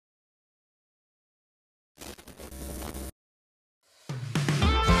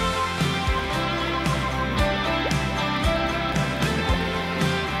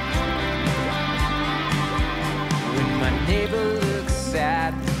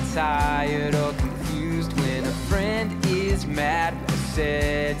tired or confused, when a friend is mad or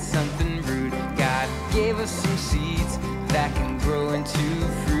said something rude, God gave us some seeds that can grow into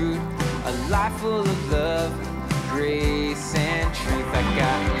fruit. A life full of love, grace, and truth. I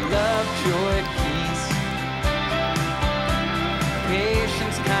got love, joy, peace,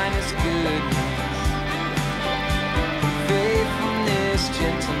 patience, kindness, goodness, faithfulness,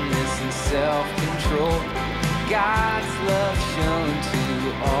 gentleness, and self-control. God's love shown to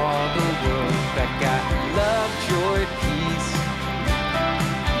all the world. I got love, joy, peace,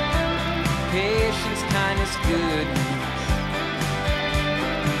 patience, kindness, goodness,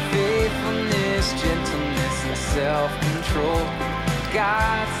 faithfulness, gentleness, and self-control.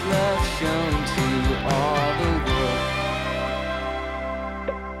 God's love shown to all the world.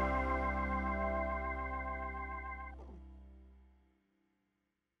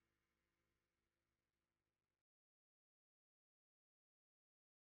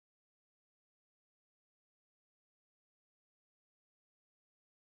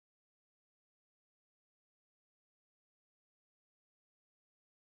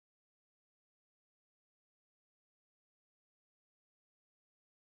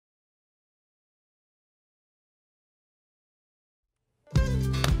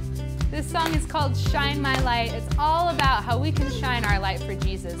 This song is called Shine My Light. It's all about how we can shine our light for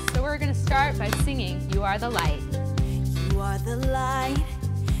Jesus. So we're going to start by singing, You Are the Light. You are the light,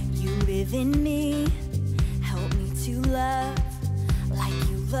 you live in me. Help me to love like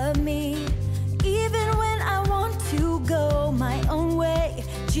you love me. Even when I want to go my own way,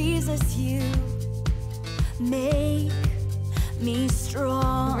 Jesus, you make me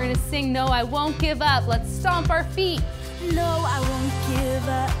strong. We're going to sing No, I Won't Give Up. Let's stomp our feet. No, I won't give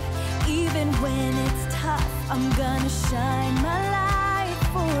up. Even when it's tough, I'm gonna shine my light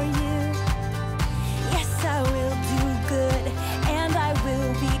for you. Yes, I will do good, and I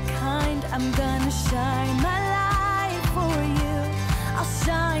will be kind. I'm gonna shine my light for you. I'll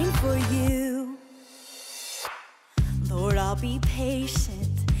shine for you. Lord, I'll be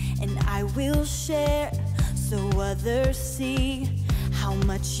patient, and I will share, so others see how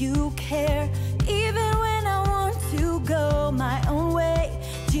much you care. Even when I want to go my own way,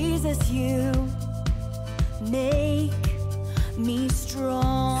 Jesus, you make me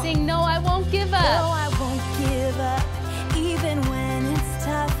strong. Sing No, I Won't Give Up. No, I won't give up. Even when it's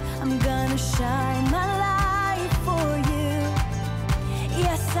tough, I'm gonna shine my light for you.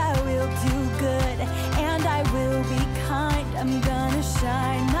 Yes, I will do good, and I will be kind. I'm gonna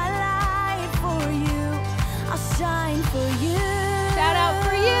shine my light for you. I'll shine for you. Shout out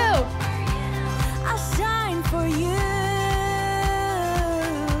for you. I'll shine for you.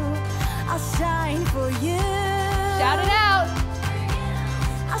 I'll shine for you. Shout it out.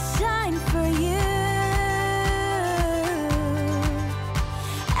 I'll shine for you.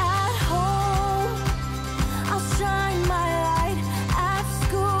 At home, I'll shine my light. At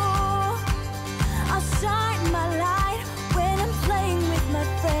school, I'll shine my light. When I'm playing with my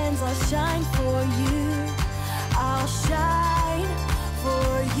friends, I'll shine for you. I'll shine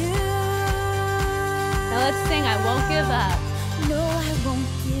for you. Now let's sing I Won't Give Up. No, I won't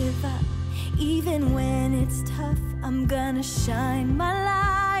give up. Even when it's tough, I'm gonna shine my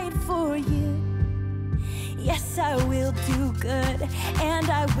light for you. Yes, I will do good, and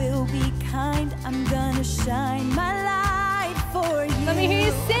I will be kind. I'm gonna shine my light for you. Let me hear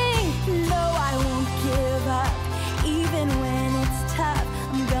you sing. No, I won't give up. Even when it's tough,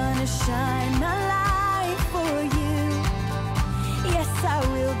 I'm gonna shine my light for you. Yes, I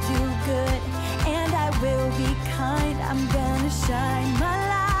will do good, and I will be kind. I'm gonna shine my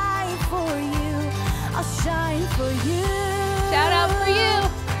light for you. I'll shine for you. Shout out for you.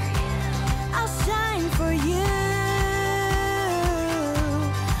 I'll shine for you.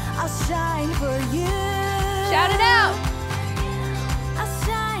 I'll shine for you. Shout it out. I'll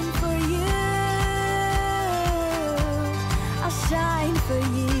shine for you. I'll shine for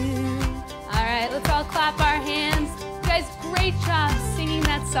you. All right, let's all clap our hands. You guys, great job singing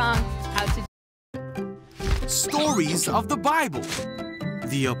that song. How to Stories of the Bible.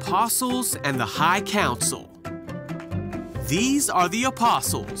 The Apostles and the High Council. These are the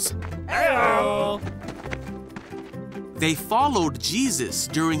Apostles. Hello. They followed Jesus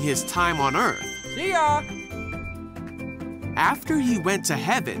during his time on earth. See ya. After he went to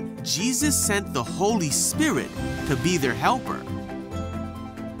heaven, Jesus sent the Holy Spirit to be their helper.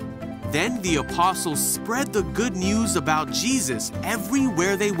 Then the apostles spread the good news about Jesus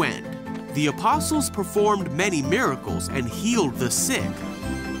everywhere they went. The apostles performed many miracles and healed the sick.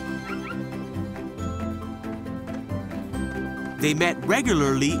 They met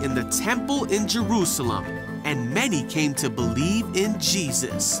regularly in the temple in Jerusalem and many came to believe in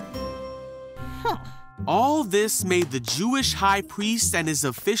Jesus. All this made the Jewish high priest and his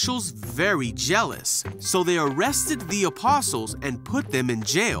officials very jealous, so they arrested the apostles and put them in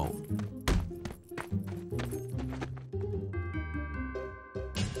jail.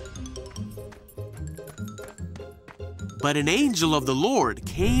 But an angel of the Lord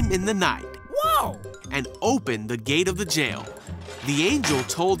came in the night and opened the gate of the jail. The angel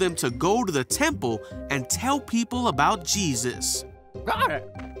told them to go to the temple and tell people about Jesus. Got it.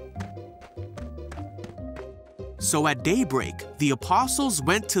 So at daybreak, the apostles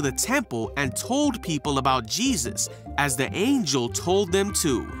went to the temple and told people about Jesus, as the angel told them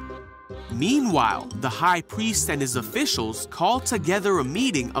to. Meanwhile, the high priest and his officials called together a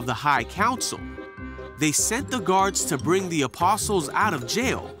meeting of the high council. They sent the guards to bring the apostles out of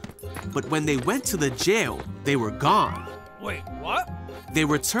jail, but when they went to the jail, they were gone. Wait, what? They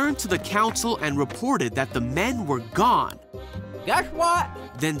returned to the council and reported that the men were gone. Guess what?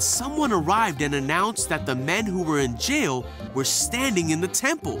 Then someone arrived and announced that the men who were in jail were standing in the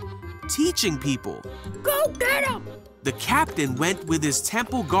temple, teaching people. Go get him! The captain went with his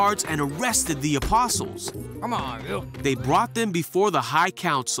temple guards and arrested the apostles. Come on, you. They brought them before the high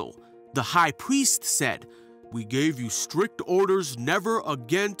council. The high priest said, "We gave you strict orders never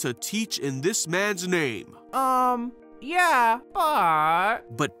again to teach in this man's name." Yeah,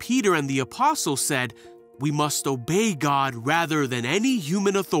 but... But Peter and the apostles said, "We must obey God rather than any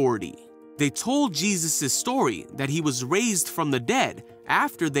human authority." They told Jesus' story that he was raised from the dead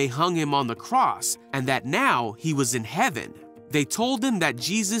after they hung him on the cross, and that now he was in heaven. They told him that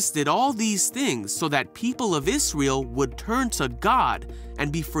Jesus did all these things so that people of Israel would turn to God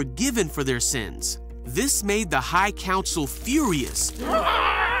and be forgiven for their sins. This made the high council furious,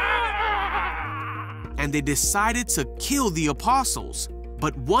 and they decided to kill the apostles.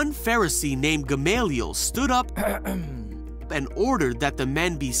 But one Pharisee named Gamaliel stood up and ordered that the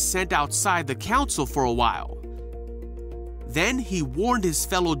men be sent outside the council for a while. Then he warned his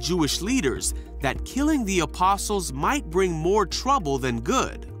fellow Jewish leaders that killing the apostles might bring more trouble than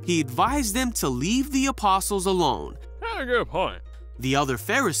good. He advised them to leave the apostles alone. That's a good point. The other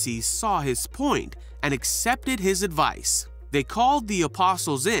Pharisees saw his point and accepted his advice. They called the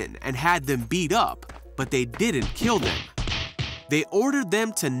apostles in and had them beat up, but they didn't kill them. They ordered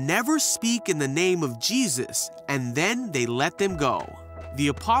them to never speak in the name of Jesus, and then they let them go. The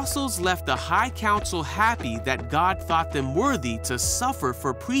apostles left the high council happy that God thought them worthy to suffer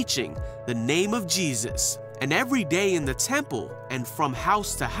for preaching the name of Jesus. And every day in the temple and from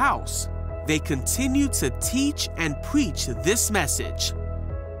house to house, they continued to teach and preach this message: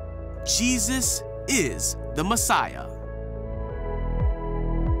 Jesus is the Messiah.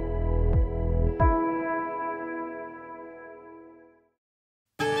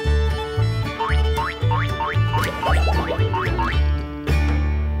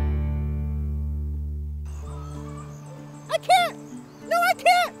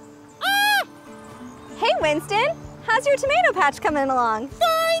 Winston, how's your tomato patch coming along?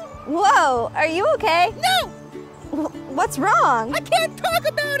 Fine! Whoa, are you okay? No! What's wrong? I can't talk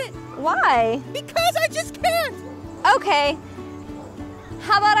about it! Why? Because I just can't! Okay.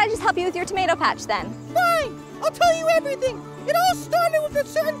 How about I just help you with your tomato patch then? Fine! I'll tell you everything! It all started with a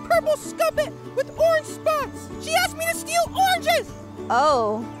certain purple scuppet with orange spots! She asked me to steal oranges!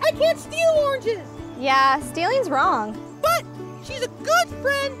 Oh. I can't steal oranges! Yeah, stealing's wrong. But she's a good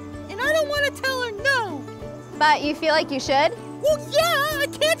friend, and I don't want to tell her no! But you feel like you should? Well, yeah, I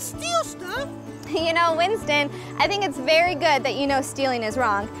can't steal stuff. You know, Winston, I think it's very good that you know stealing is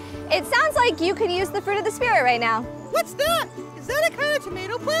wrong. It sounds like you could use the fruit of the Spirit right now. What's that? Is that a kind of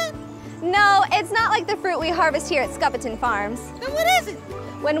tomato plant? No, it's not like the fruit we harvest here at Scuppeton Farms. Then what is it?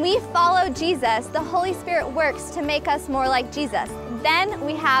 When we follow Jesus, the Holy Spirit works to make us more like Jesus. Then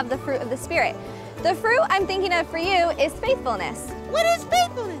we have the fruit of the Spirit. The fruit I'm thinking of for you is faithfulness. What is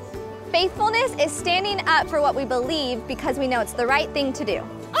faithfulness? Faithfulness is standing up for what we believe because we know it's the right thing to do.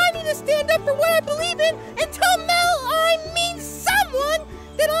 I need to stand up for what I believe in and tell someone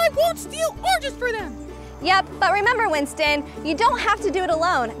that I won't steal oranges for them. Yep, but remember, Winston, you don't have to do it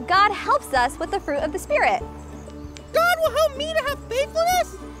alone. God helps us with the fruit of the Spirit. God will help me to have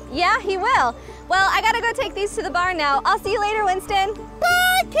faithfulness? Yeah, He will. Well, I gotta go take these to the barn now. I'll see you later, Winston.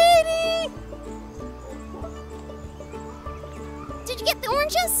 Bye, Katie! Did you get the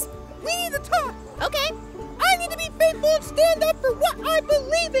oranges? We need to talk. Okay. I need to be faithful and stand up for what I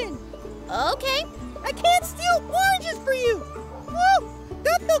believe in. Okay. I can't steal oranges for you. Woo!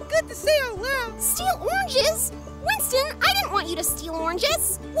 That felt good to say out loud. Steal oranges? Winston, I didn't want you to steal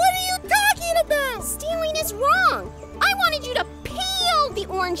oranges. What are you talking about? Stealing is wrong. I wanted you to peel the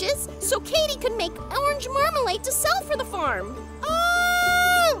oranges oranges so Katie could make orange marmalade to sell for the farm.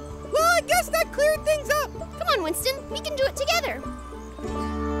 Oh! Well, I guess that cleared things up. Come on, Winston. We can do it together.